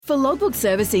For logbook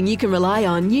servicing you can rely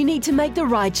on, you need to make the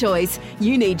right choice.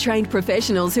 You need trained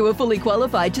professionals who are fully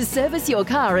qualified to service your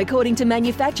car according to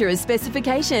manufacturer's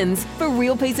specifications. For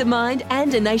real peace of mind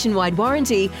and a nationwide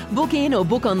warranty, book in or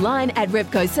book online at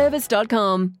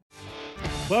repcoservice.com.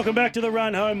 Welcome back to the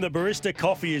run home. The barista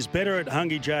coffee is better at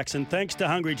Hungry Jack's, and thanks to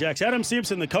Hungry Jack's. Adam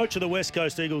Simpson, the coach of the West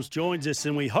Coast Eagles, joins us,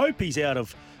 and we hope he's out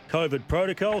of COVID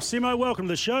protocol. Simo, welcome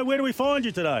to the show. Where do we find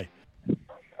you today?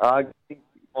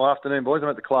 Well, afternoon, boys. I'm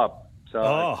at the club. So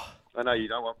I know you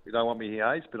don't want me here,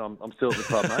 Hayes, but I'm still at the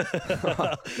club,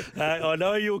 mate. I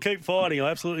know you'll keep fighting. I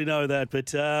absolutely know that. But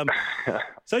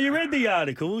so you read the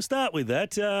article. We'll start with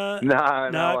that.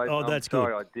 No. That's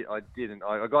sorry, good. I didn't.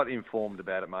 I got informed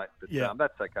about it, mate. But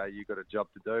that's okay. You've got a job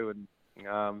to do, and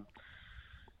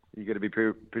you've got to be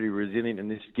pretty resilient in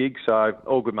this gig. So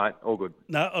all good, mate. All good.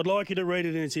 No, I'd like you to read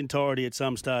it in its entirety at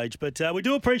some stage. But we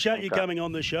do appreciate you coming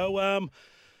on the show.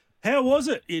 How was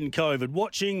it in COVID,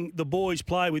 watching the boys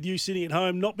play with you sitting at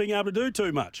home, not being able to do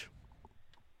too much?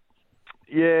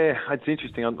 Yeah, it's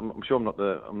interesting. I'm sure I'm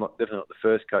definitely not the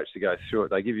first coach to go through it.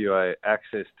 They give you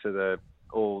access to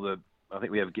I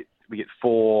think we get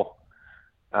 4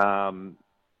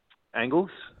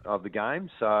 angles of the game,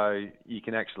 so you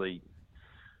can actually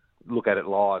look at it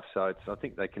live. So I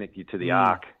think they connect you to the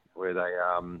arc where they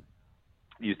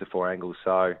use the 4 angles.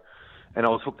 So. And I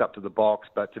was hooked up to the box,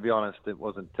 but to be honest, it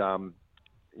wasn't,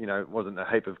 it wasn't a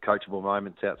heap of coachable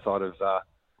moments outside of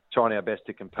trying our best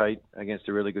to compete against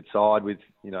a really good side with,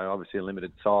 obviously a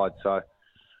limited side. So,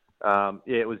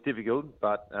 it was difficult,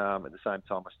 but at the same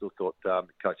time, I still thought the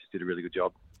coaches did a really good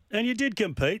job. And you did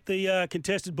compete. The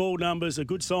contested ball numbers, a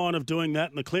good sign of doing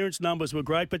that, and the clearance numbers were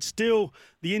great, but still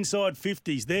the inside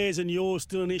 50s, theirs and yours,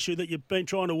 still an issue that you've been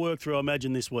trying to work through, I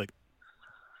imagine, this week.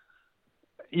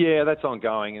 Yeah, that's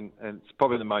ongoing, and it's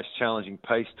probably the most challenging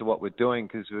piece to what we're doing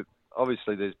because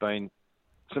obviously there's been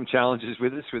some challenges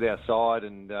with us with our side,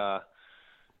 and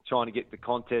trying to get the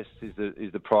contest is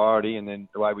the priority, and then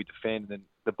the way we defend, and then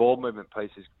the ball movement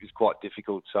piece is quite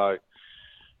difficult. So,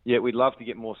 yeah, we'd love to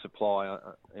get more supply,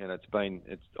 and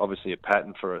it's obviously a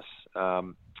pattern for us,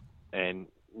 and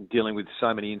dealing with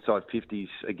so many inside 50s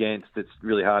against, it's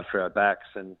really hard for our backs,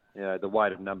 and the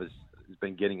weight of numbers has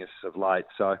been getting us of late.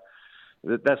 So.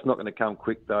 That's not going to come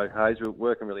quick, though, Hayes. We're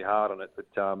working really hard on it, but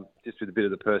just with a bit of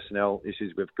the personnel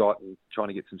issues we've got and trying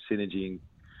to get some synergy.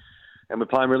 And we're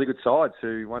playing really good sides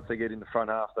who, once they get in the front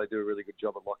half, they do a really good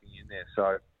job of locking in there.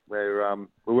 So we're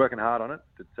working hard on it,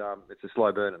 but it's a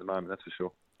slow burn at the moment, that's for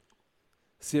sure.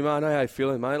 Simo, I know how you're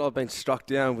feeling, mate. I've been struck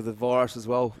down with the virus as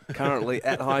well, currently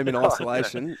at home in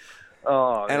isolation.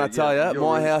 And I tell you,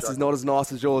 my house is not as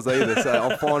nice as yours either, so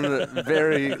I'm finding it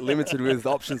very limited with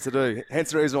options to do.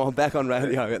 Hence the reason why I'm back on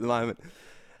radio at the moment.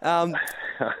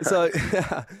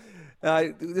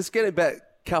 Just getting back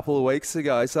a couple of weeks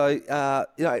ago, so,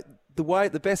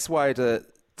 the best way to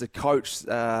coach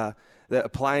the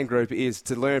playing group is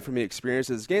to learn from your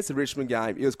experiences. Against the Richmond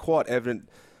game, it was quite evident,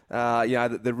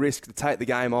 the risk to take the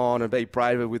game on and be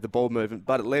braver with the ball movement,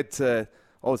 but it led to,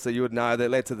 obviously you would know,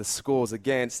 that led to the scores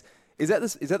against. Is that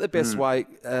the best way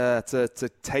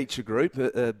to teach a group?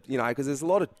 Because there's a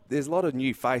lot of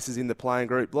new faces in the playing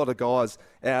group, a lot of guys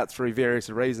out through various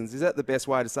reasons. Is that the best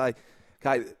way to say,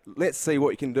 okay, let's see what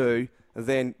you can do, and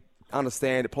then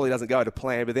understand it probably doesn't go to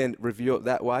plan, but then review it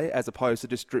that way, as opposed to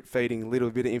just drip feeding a little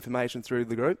bit of information through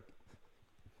the group?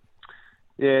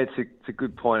 Yeah, it's a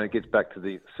good point. It gets back to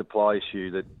the supply issue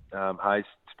that Hayes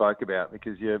spoke about,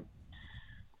 because you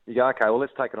go, okay, well,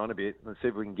 let's take it on a bit. Let's see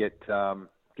if we can get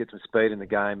some speed in the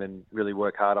game and really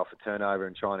work hard off a turnover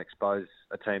and try and expose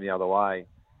a team the other way.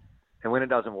 And when it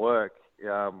doesn't work,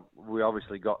 we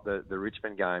obviously got the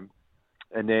Richmond game,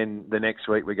 and then the next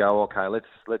week we go, okay, let's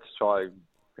try,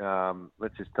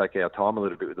 let's just take our time a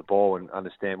little bit with the ball and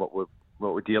understand what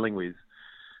we're dealing with.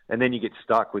 And then you get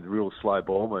stuck with real slow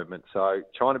ball movement. So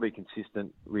trying to be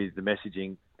consistent with the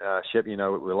messaging, Shep,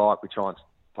 what we're like. We try and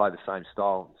play the same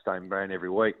style, same brand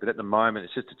every week. But at the moment,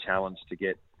 it's just a challenge to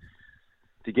get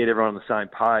everyone on the same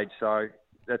page. So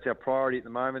that's our priority at the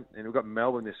moment. And we've got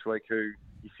Melbourne this week who,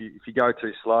 if you go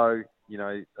too slow,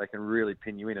 they can really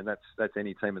pin you in, and that's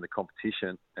any team in the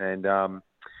competition. And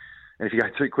if you go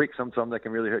too quick, sometimes they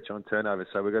can really hurt you on turnover.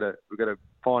 So we've got to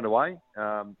find a way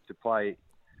to play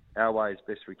our way as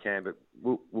best we can. But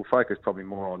we'll focus probably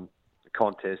more on the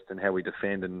contest and how we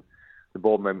defend, and the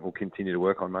ball movement will continue to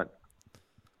work on, mate.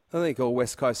 I think all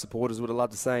West Coast supporters would have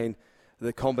loved to see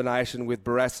the combination with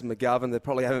Barrass and McGovern. They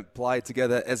probably haven't played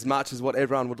together as much as what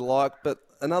everyone would like. But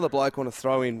another bloke I want to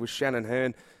throw in was Shannon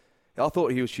Hearn. I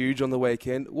thought he was huge on the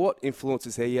weekend. What influence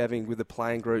is he having with the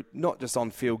playing group, not just on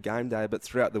field game day, but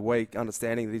throughout the week,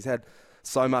 understanding that he's had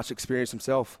so much experience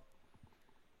himself.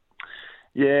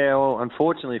 Yeah, well,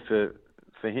 unfortunately for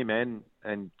him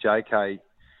and JK,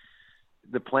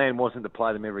 the plan wasn't to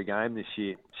play them every game this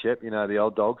year, Shep. You know, the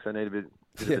old dogs, they need a bit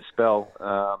of a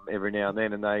spell every now and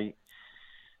then, and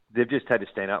they've just had to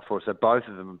stand up for us. So both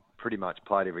of them pretty much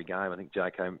played every game. I think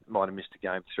JK might have missed a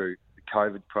game through the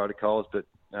COVID protocols, but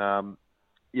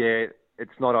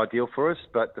it's not ideal for us.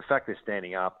 But the fact they're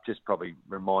standing up just probably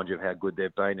reminds you of how good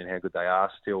they've been and how good they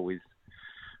are still with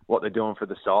what they're doing for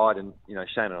the side. And, you know,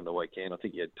 Shannon on the weekend, I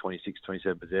think he had 26,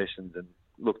 27 possessions and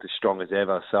looked as strong as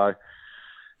ever. So,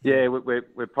 yeah,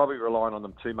 we're probably relying on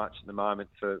them too much at the moment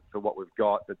for what we've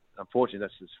got. But unfortunately,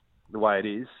 that's just the way it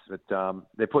is. But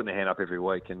they're putting their hand up every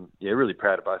week. And, yeah, really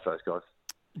proud of both those guys.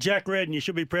 Jack Redden, you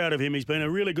should be proud of him. He's been a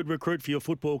really good recruit for your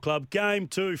football club. Game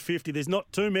 250. There's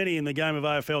not too many in the game of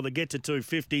AFL that get to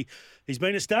 250. He's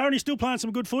been a star and he's still playing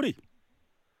some good footy.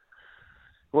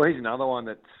 Well, he's another one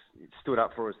that's stood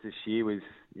up for us this year.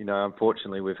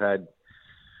 Unfortunately, we've had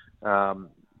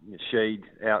Sheed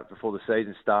out before the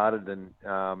season started, and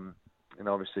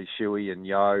obviously Shuey and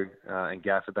Yo and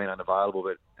Gaff have been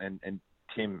unavailable, and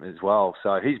Tim as well.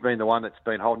 So he's been the one that's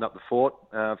been holding up the fort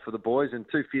for the boys. And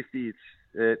 250,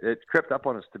 it crept up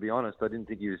on us, to be honest. I didn't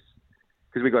think he was,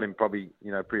 because we got him probably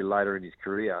pretty later in his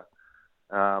career.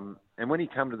 And when he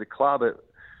came to the club, it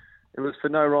was for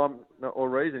no rhyme or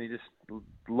reason. He just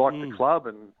liked the club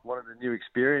and wanted a new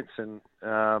experience. And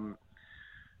so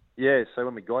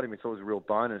when we got him, we thought it was a real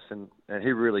bonus. And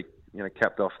he really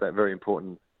capped off that very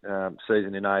important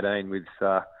season in 18 with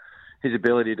his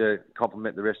ability to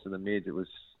complement the rest of the mids. It was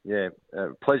a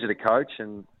pleasure to coach,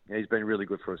 and he's been really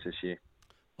good for us this year.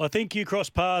 I think you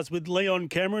crossed paths with Leon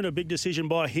Cameron, a big decision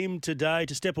by him today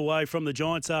to step away from the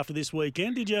Giants after this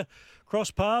weekend. Did you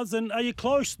cross paths, and are you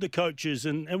close to the coaches,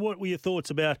 and what were your thoughts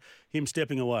about him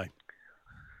stepping away?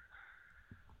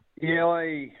 Yeah,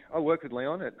 I worked with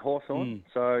Leon at Hawthorn,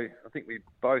 so I think we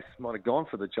both might have gone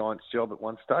for the Giants job at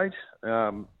one stage.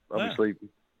 Obviously,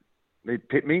 he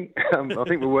picked me. I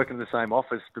think we're working in the same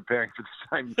office preparing for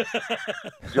the same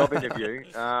job interview.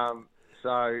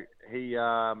 So he...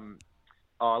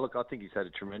 I think he's had a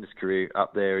tremendous career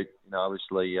up there.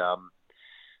 Obviously,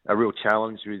 a real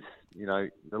challenge with,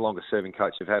 the longest serving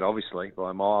coach they've had, obviously,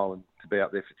 by a mile, and to be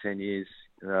up there for 10 years.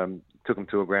 Took them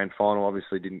to a grand final,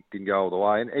 obviously didn't go all the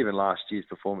way. And even last year's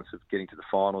performance of getting to the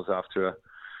finals after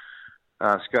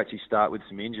a scratchy start with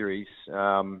some injuries,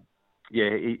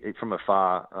 he, from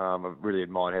afar, I've really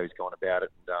admired how he's gone about it.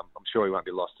 And I'm sure he won't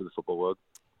be lost to the football world.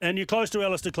 And you're close to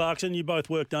Alistair Clarkson. You both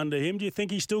worked under him. Do you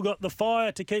think he's still got the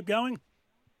fire to keep going?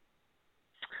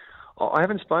 I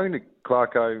haven't spoken to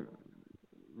Clarko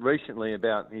recently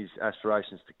about his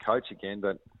aspirations to coach again,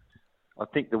 but I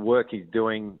think the work he's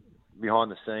doing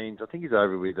behind the scenes, I think he's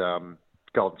over with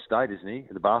Golden State, isn't he?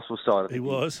 The basketball side. I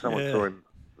think someone saw him.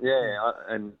 Yeah,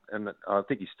 and I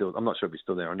think he's still, I'm not sure if he's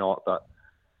still there or not, but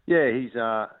yeah, he's,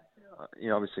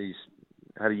 obviously he's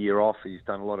had a year off. He's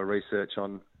done a lot of research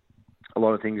on a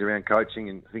lot of things around coaching,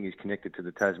 and I think he's connected to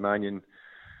the Tasmanian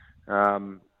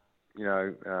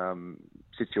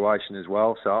situation as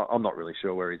well. So I'm not really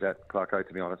sure where he's at, Clarko,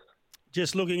 to be honest.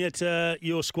 Just looking at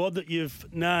your squad that you've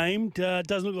named,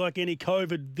 doesn't look like any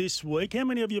COVID this week. How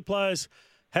many of your players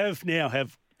have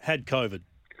had COVID?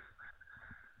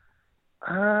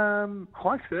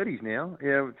 High 30s now.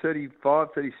 Yeah, 35,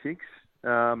 36.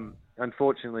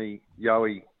 Unfortunately,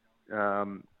 Yowie,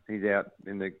 he's out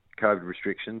in the COVID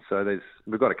restrictions. So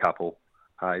we've got a couple,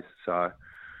 Hayes. So,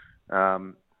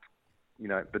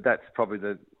 but that's probably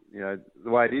the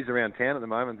way it is around town at the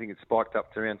moment. I think it's spiked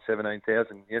up to around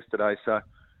 17,000 yesterday. So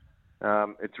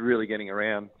it's really getting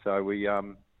around. So we, I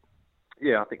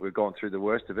think we've gone through the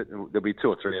worst of it. There'll be 2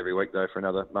 or 3 every week, though, for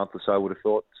another month or so, I would have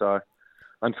thought. So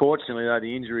unfortunately, though,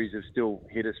 the injuries have still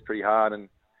hit us pretty hard, and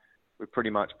we're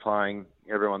pretty much playing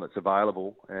everyone that's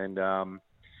available. And,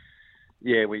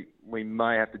 we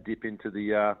may have to dip into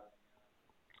the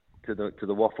to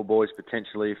the Waffle Boys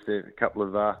potentially if a couple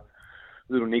of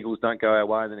little niggles don't go our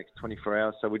way in the next 24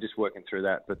 hours. So we're just working through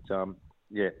that. But,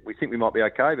 we think we might be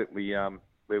okay, but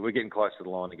we're getting close to the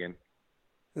line again.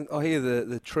 I hear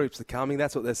the troops are coming.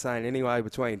 That's what they're saying anyway,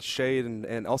 between Sheed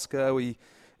and Oscar. We're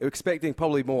expecting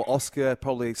probably more Oscar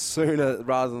probably sooner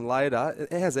rather than later.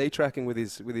 How's he tracking with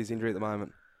his injury at the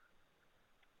moment?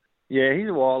 Yeah, he's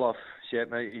a while off,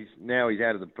 Shep. He's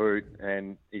out of the boot,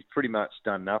 and he's pretty much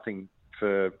done nothing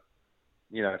for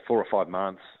 4 or 5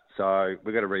 months. So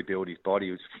we've got to rebuild his body.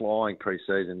 He was flying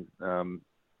pre-season.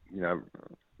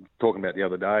 Talking about the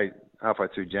other day, halfway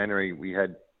through January, we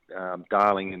had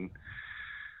Darling and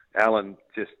Allen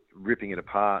just ripping it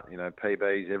apart.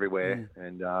 PBs everywhere,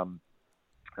 and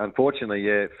unfortunately,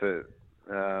 for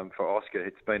for Oscar.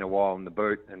 It's been a while in the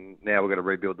boot, and now we've got to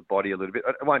rebuild the body a little bit.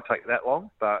 It won't take that long,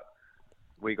 but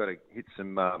we've got to hit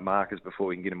some markers before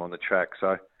we can get him on the track.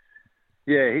 So,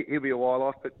 yeah, he'll be a while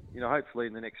off, but, hopefully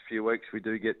in the next few weeks we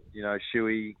do get,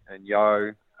 Shuey and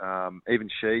Yo, even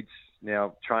Sheeds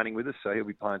now training with us, so he'll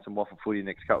be playing some waffle footy the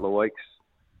next couple of weeks.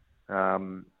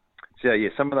 So, yeah,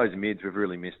 some of those mids we've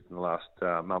really missed in the last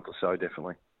month or so,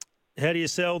 definitely. How do you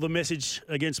sell the message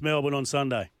against Melbourne on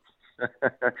Sunday?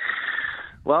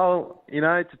 Well,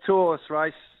 it's a two-horse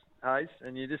race, Hayes,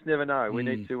 and you just never know. We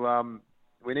need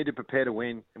to prepare to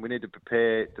win, and we need to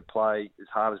prepare to play as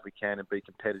hard as we can and be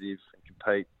competitive and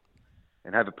compete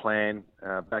and have a plan,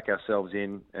 back ourselves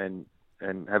in and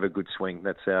have a good swing.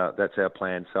 That's our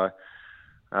plan. So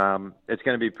it's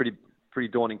going to be a pretty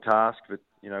daunting task, but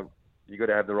you've got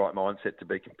to have the right mindset to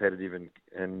be competitive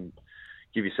and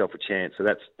give yourself a chance. So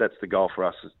that's the goal for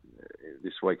us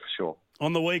this week for sure.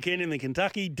 On the weekend in the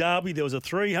Kentucky Derby, there was a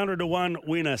 300-1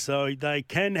 winner, so they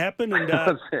can happen. And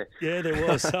yeah, there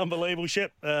was. Unbelievable.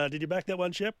 Shep, did you back that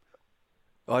one, Shep?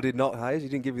 I did not, Hayes. You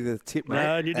didn't give me the tip, mate.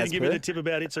 No, you didn't give me the tip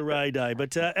about It's a Ray Day.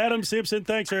 But Adam Simpson,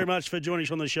 thanks very much for joining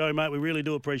us on the show, mate. We really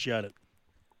do appreciate it.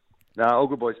 No, all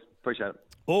good, boys. Appreciate it.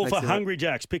 All thanks for Hungry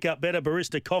Jacks. Pick up better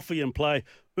barista coffee and play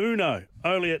Uno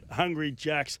only at Hungry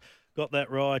Jacks. Got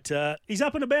that right. He's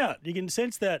up and about. You can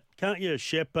sense that, can't you,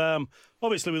 Shep?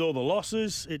 Obviously, with all the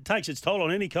losses, it takes its toll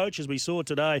on any coach, as we saw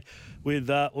today with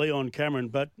Leon Cameron.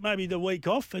 But maybe the week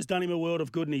off has done him a world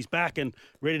of good, and he's back and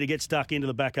ready to get stuck into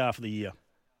the back half of the year.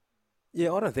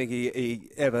 Yeah, I don't think he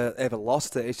ever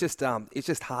lost it. It's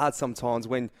just hard sometimes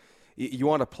when you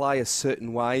want to play a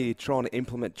certain way. You're trying to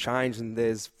implement change, and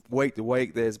there's week to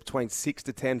week, there's between 6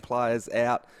 to 10 players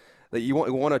out that you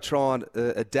want to try and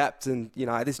adapt, and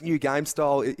this new game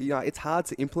style. It's hard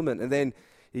to implement, and then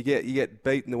you get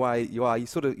beaten the way you are.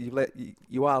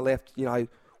 You are left,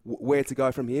 where to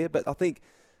go from here. But I think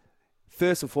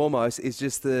first and foremost is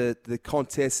just the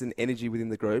contest and energy within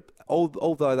the group.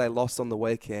 Although they lost on the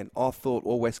weekend, I thought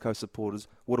all West Coast supporters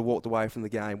would have walked away from the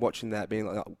game watching that,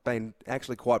 being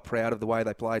actually quite proud of the way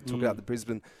they played. Took out the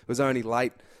Brisbane. It was only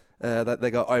late that they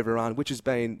got overrun, which has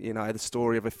been, the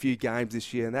story of a few games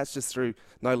this year, and that's just through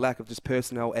no lack of just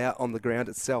personnel out on the ground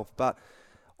itself. But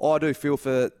I do feel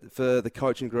for the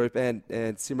coaching group and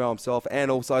Simo himself,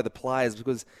 and also the players,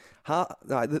 because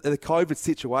the COVID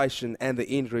situation and the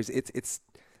injuries, it's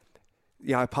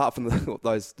apart from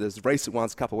those recent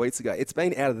ones a couple of weeks ago, it's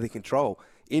been out of their control.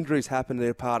 Injuries happen,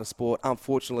 they're part of sport.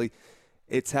 Unfortunately,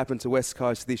 it's happened to West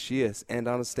Coast this year, and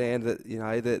understand that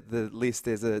the list,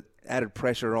 there's a added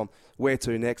pressure on where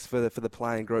to next for the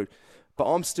playing group.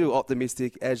 But I'm still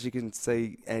optimistic, as you can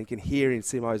see and can hear in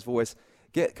Simo's voice.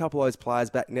 Get a couple of those players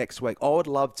back next week. I would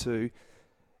love to,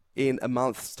 in a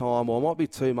month's time, or it might be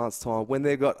 2 months' time, when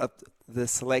they've got the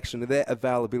selection, their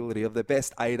availability of the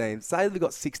best 18. Say they've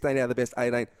got 16 out of the best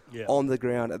 18 on the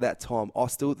ground at that time. I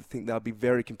still think they'll be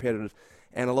very competitive.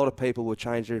 And a lot of people will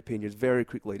change their opinions very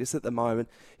quickly. Just at the moment,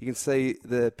 you can see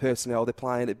the personnel, they're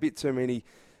playing a bit too many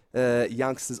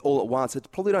youngsters all at once. They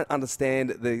probably don't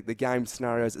understand the game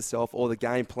scenarios itself or the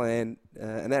game plan,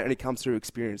 and that only comes through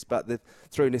experience. But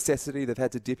through necessity, they've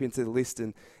had to dip into the list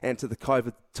and to the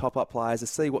COVID top-up players to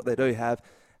see what they do have.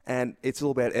 And it's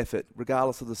all about effort.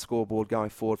 Regardless of the scoreboard going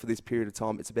forward for this period of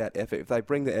time, it's about effort. If they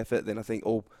bring the effort, then I think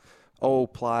all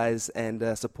players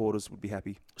and supporters would be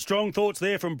happy. Strong thoughts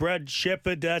there from Brad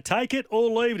Shepherd. Take it or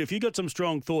leave it. If you've got some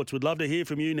strong thoughts, we'd love to hear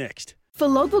from you next. For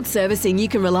logbook servicing you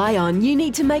can rely on, you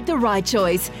need to make the right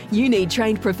choice. You need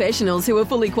trained professionals who are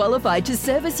fully qualified to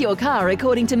service your car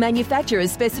according to manufacturer's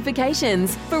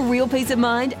specifications. For real peace of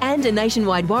mind and a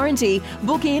nationwide warranty,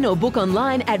 book in or book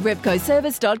online at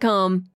repcoservice.com.